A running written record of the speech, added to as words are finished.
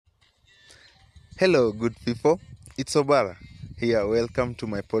Hello, good people. It's Obara here. Welcome to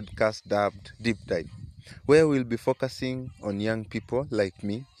my podcast dubbed Deep Dive, where we'll be focusing on young people like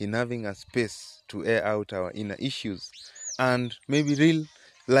me in having a space to air out our inner issues and maybe real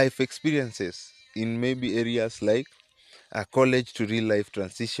life experiences in maybe areas like a college to real life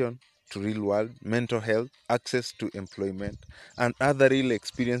transition to real world, mental health, access to employment, and other real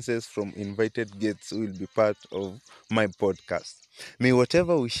experiences from invited guests who will be part of my podcast. May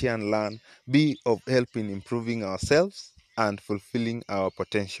whatever we share and learn be of help in improving ourselves and fulfilling our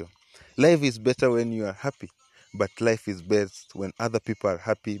potential. Life is better when you are happy, but life is best when other people are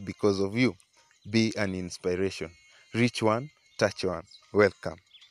happy because of you. Be an inspiration. Reach one, touch one. Welcome.